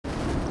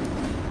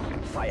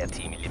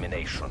Fireteam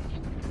elimination.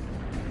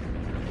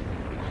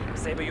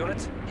 Saber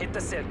unit, hit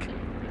the silk.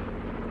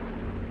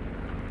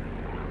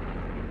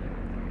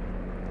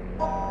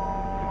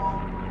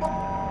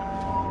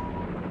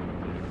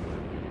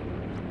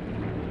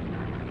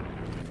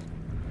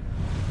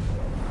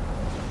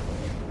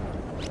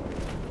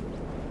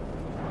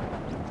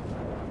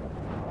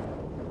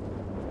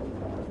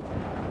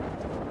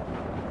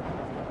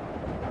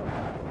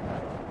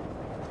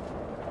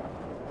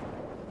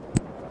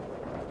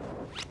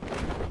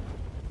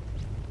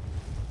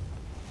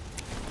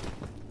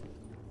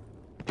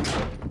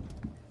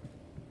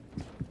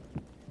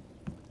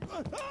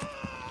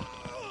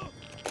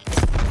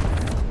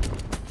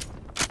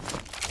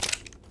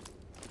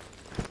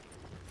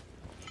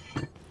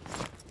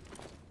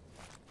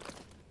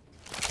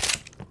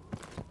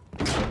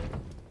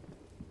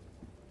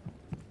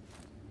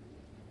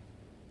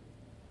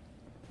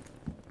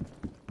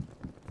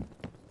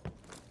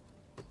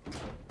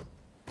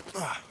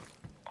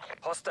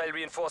 Hostile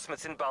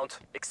reinforcements inbound.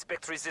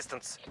 Expect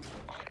resistance.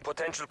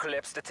 Potential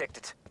collapse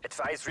detected.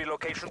 Advise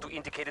relocation to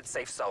indicated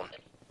safe zone.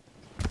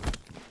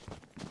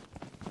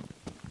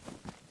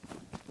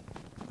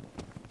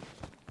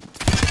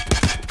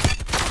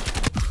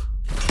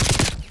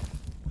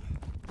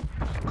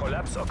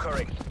 Collapse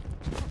occurring.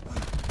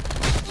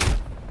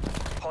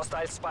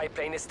 Hostile spy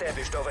plane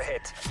established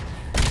overhead.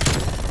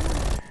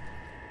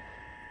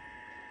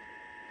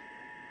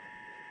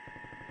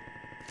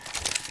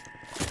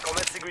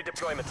 Commencing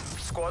redeployment.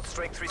 Squad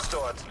strength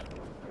restored.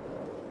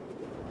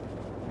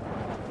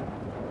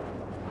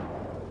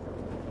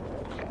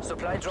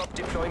 Supply drop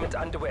deployment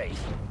underway.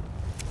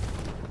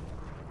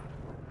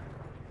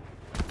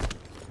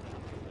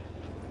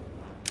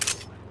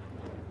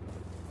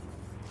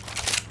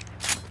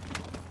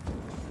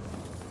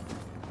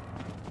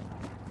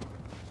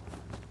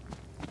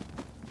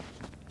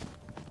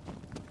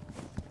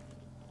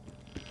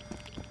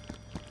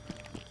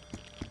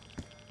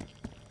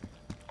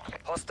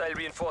 Hostile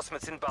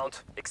reinforcements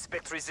inbound.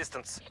 Expect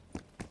resistance.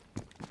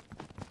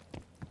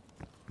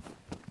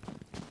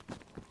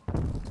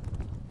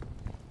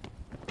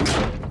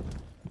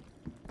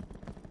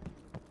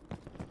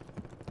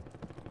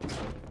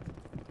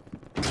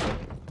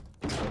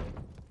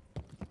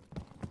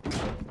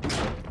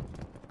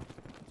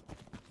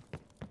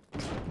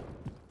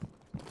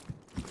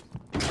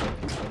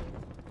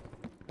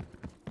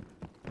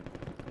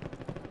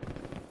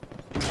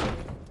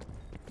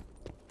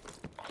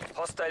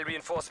 Hostile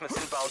reinforcements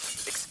inbound.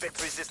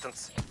 Expect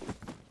resistance.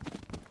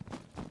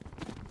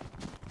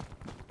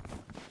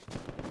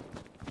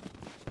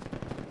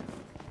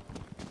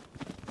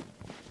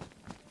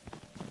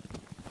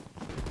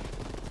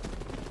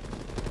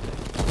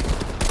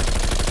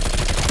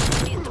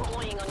 He's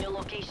deploying on your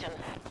location.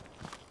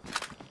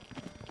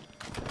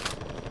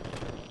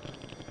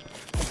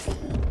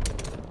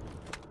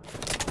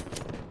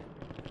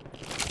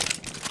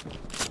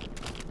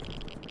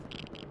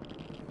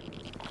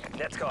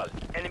 Net call.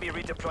 Enemy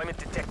redeployment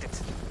detected.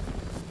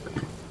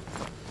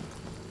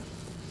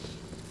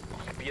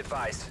 Be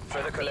advised.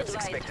 Further collapse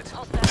expected.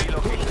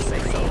 Relocate to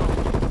safe zone.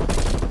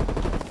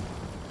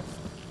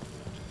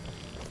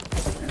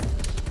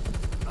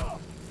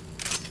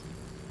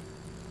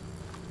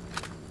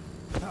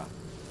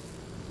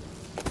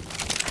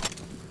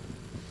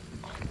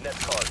 Net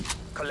call.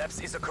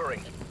 Collapse is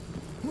occurring.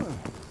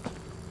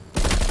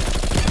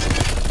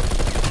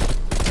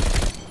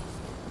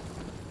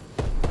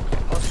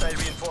 Hostile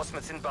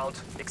reinforcements inbound.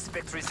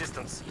 Expect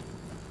resistance.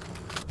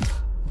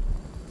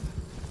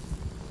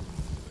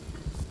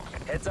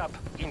 Heads up.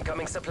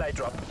 Incoming supply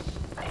drop.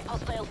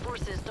 Hostile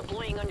forces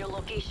deploying on your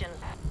location.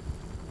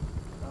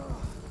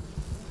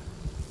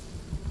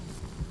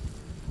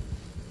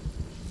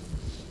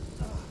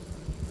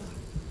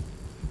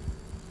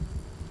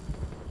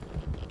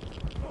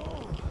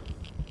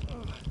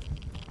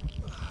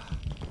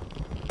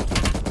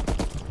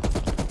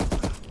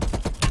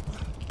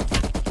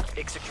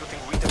 Executing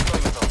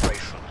redeployment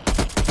operation.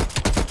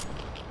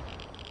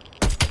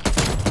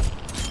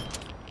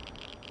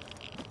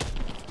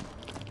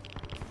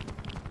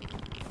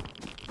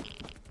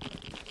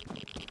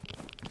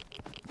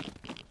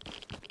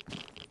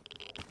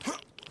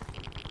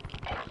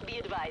 Be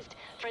advised,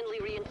 friendly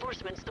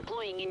reinforcements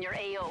deploying in your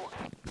AO.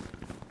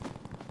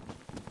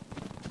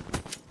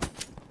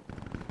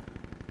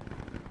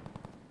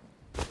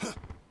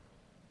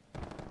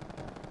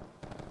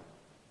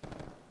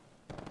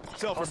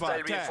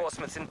 Hostile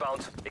reinforcements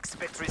inbound.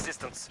 Expect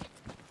resistance.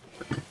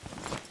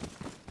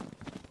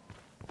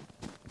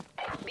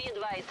 Be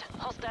advised,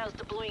 hostiles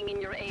deploying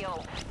in your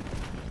AO.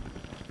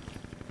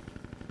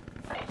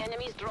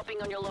 Enemies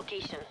dropping on your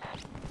location.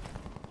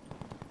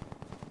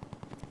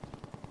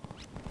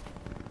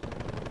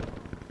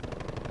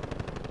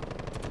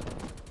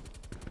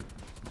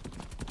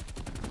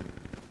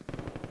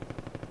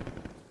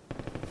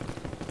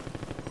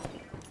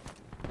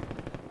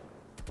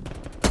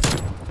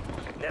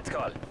 Net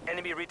call.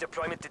 Enemy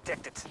redeployment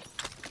detected.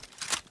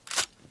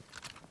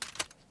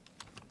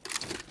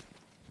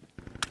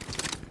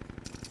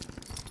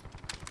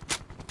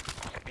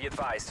 Be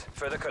advised,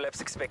 further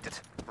collapse expected.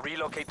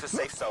 Relocate to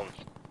safe zone.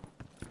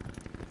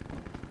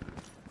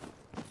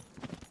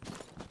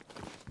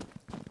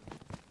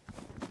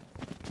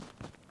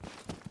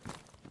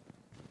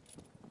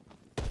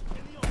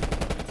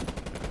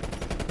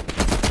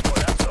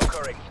 Collapse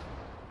occurring.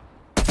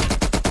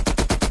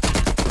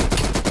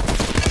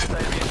 Hostile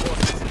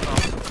reinforcements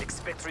inbound.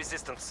 Expect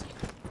resistance.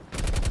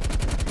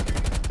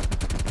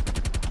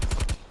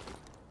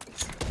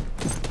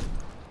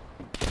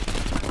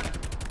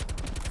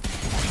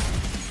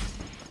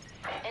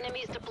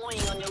 Enemies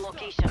deploying on your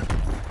location.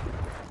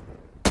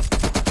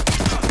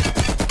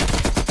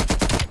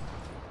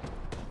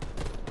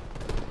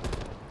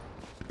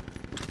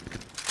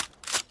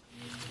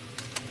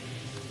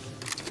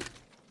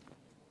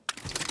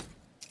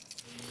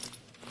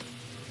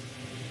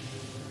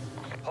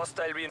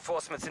 Hostile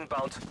reinforcements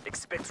inbound.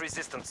 Expect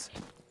resistance.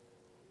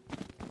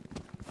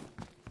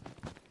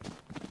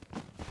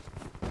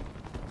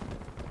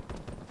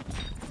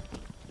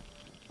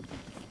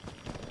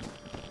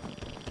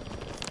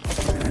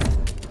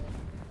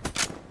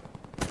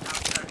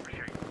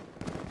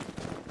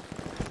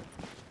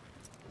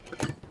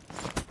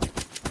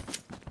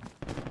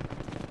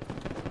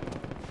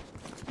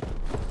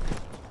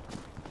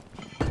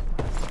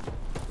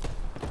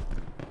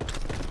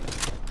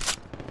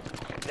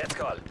 Net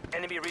call.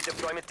 Enemy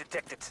redeployment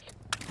detected.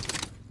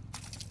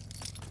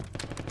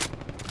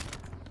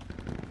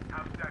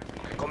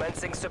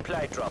 Commencing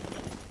supply drop.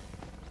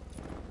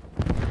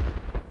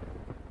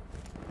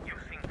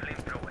 Using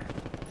flamethrower.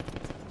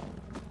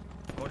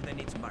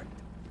 Coordinates marked.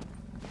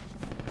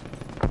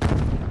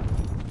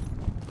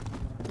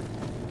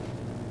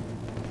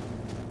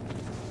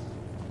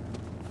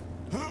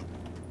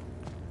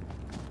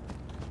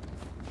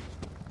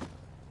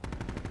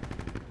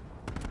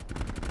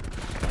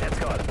 Net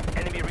call.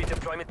 Enemy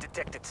redeployment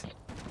detected.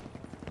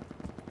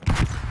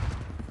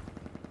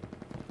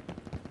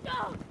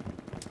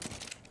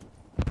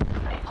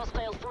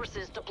 Hostile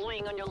forces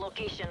deploying on your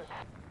location.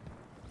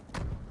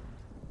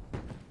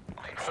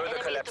 Further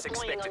Enemies collapse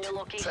deploying on expected. your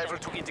location. Travel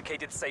to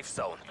indicated safe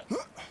zone.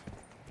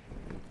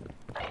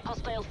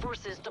 Hostile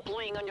forces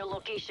deploying on your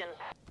location.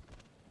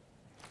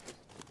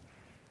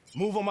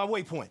 Move on my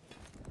waypoint.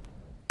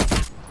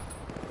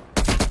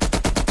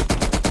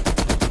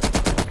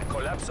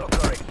 Collapse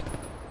occurring.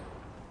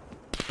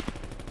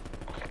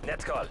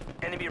 Net call.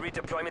 Enemy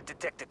redeployment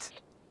detected.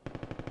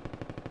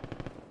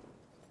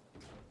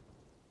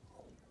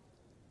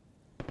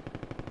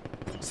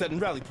 Setting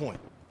rally point.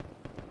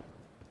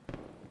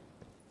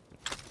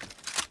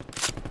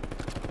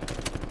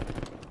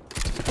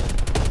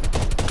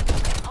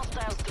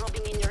 Hostiles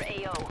dropping in your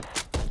AO.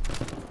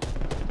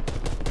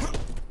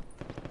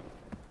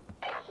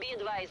 Be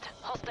advised,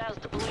 hostiles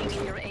deploying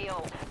in your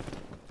AO.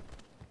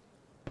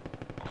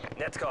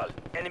 Net call.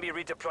 Enemy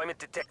redeployment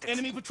detected.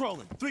 Enemy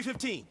patrolling.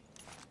 315.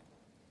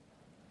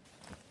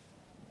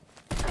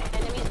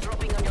 Enemies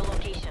dropping on your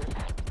location.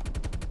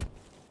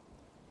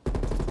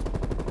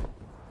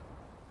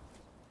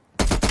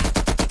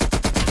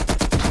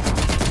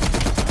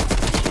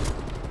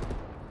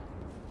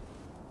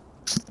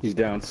 He's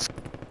down. Heads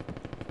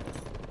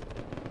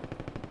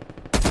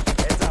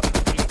up.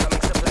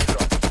 Incoming supply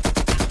drop.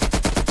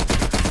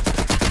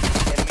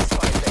 Enemy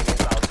spy plane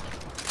inbound.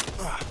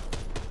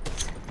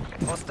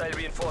 Hostile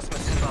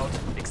reinforcements inbound.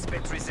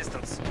 Expect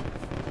resistance.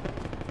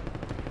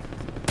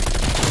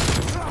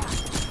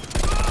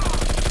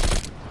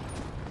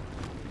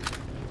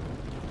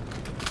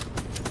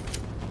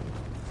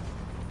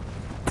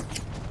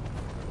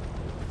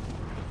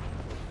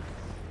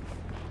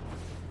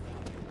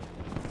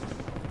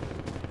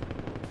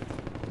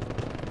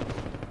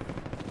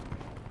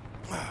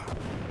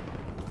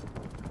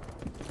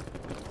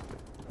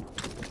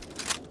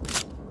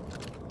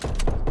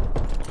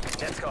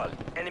 Net call.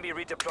 Enemy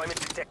redeployment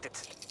detected.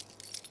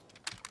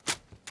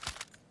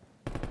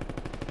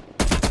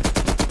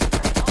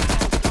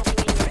 Hostiles dropping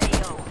in your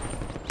AO.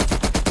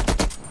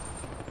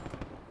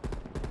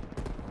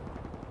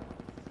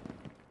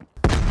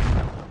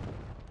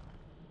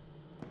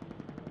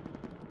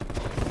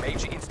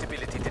 Major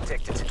instability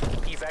detected.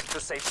 Evac to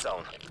safe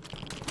zone.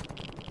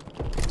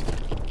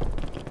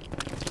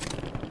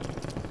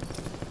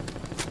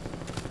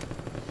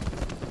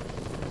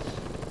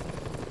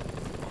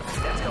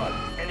 Net call.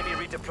 Enemy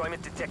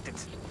redeployment detected.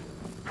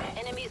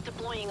 Enemies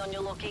deploying on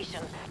your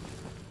location.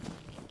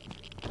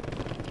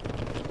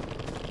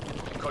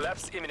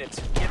 Collapse imminent.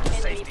 Get to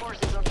Enemy safety.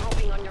 forces are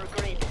dropping on your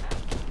grid.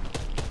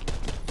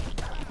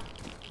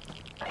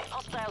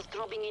 Hostiles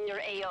dropping in your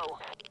AO.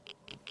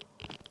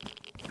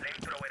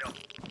 Flamethrower up.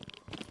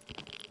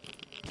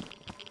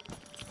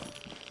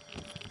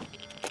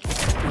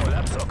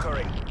 Collapse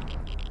occurring.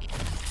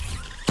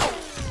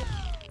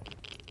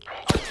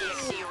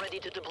 RTXD ready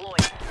to deploy.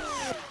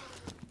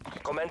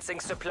 Commencing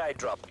supply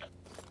drop.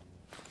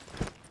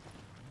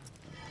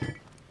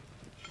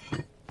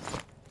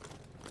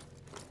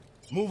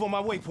 Move on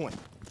my waypoint.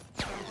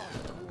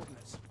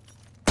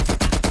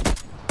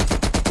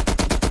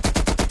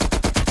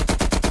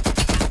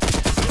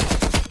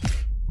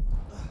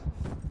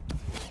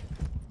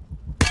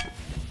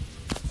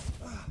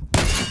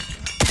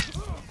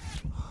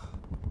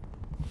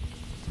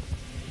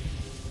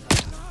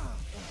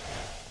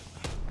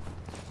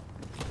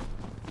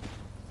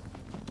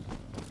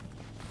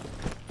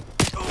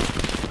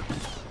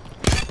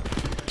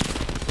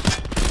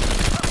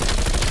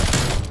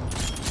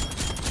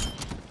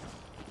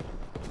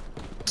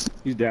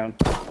 He's down.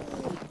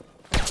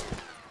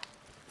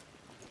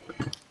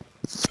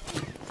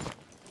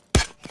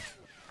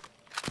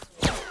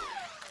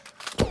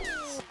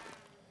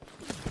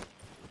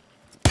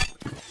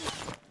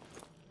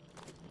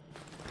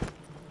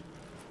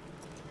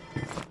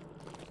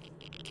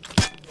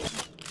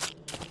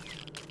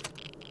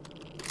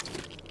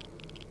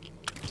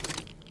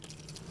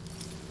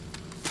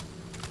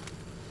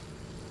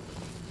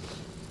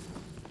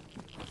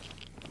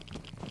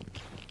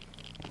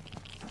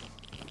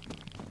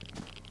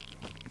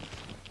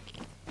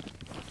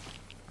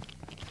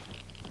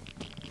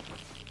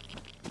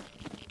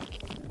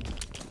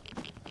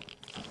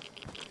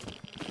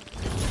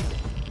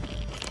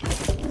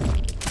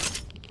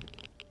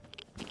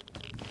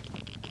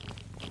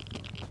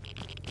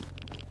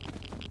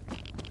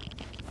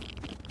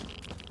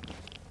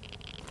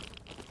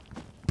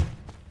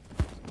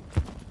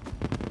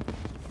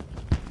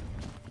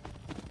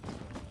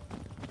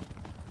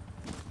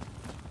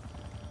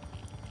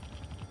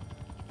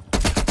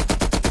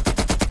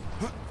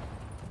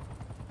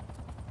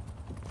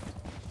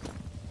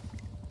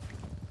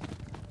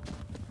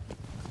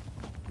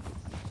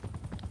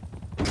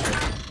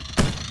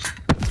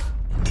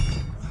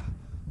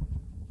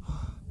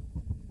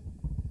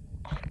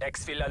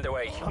 Exfil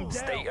underway.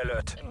 Stay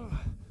alert.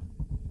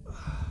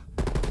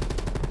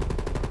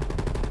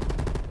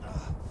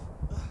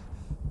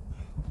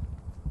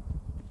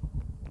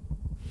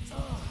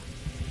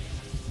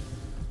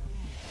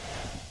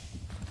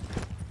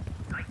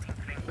 Lighting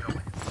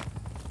flamethrower.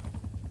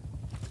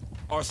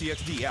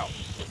 RCXD out.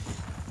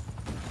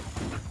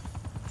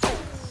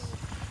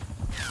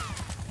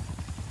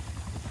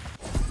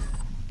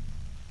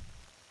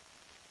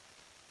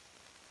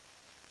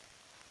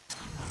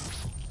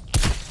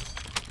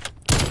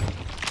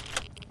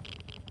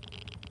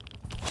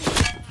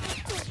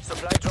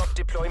 Supply drop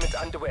deployment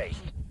underway.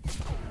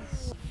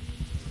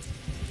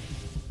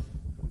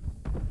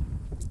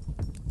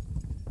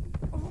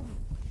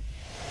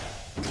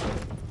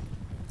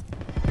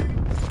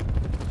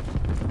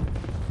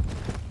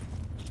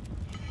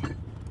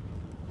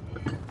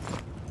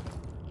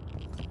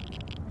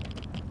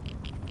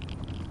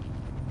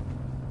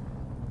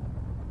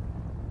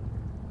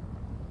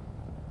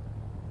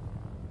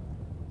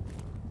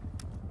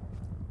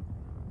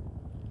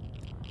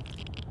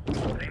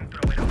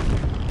 Flamethrower out.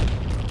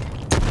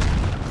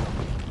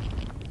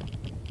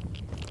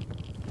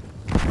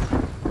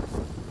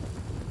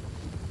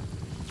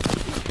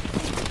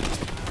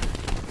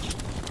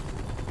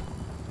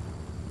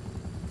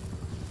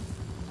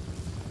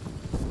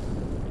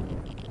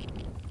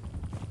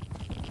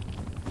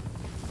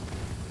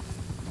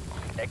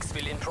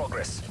 Exfil in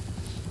progress.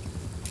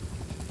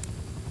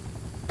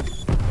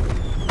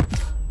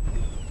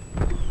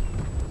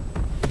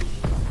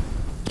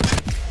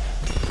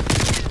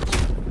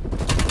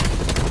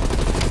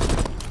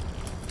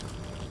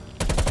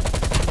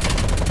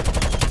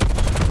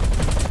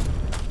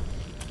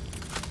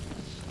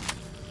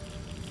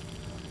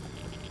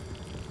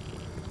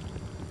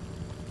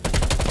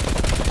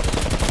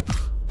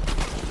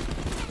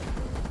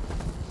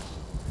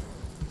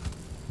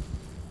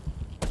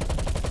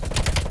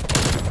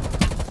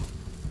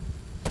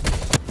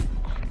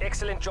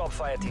 Excellent job,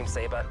 Fireteam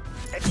Saber.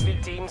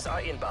 Exfil teams are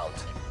inbound.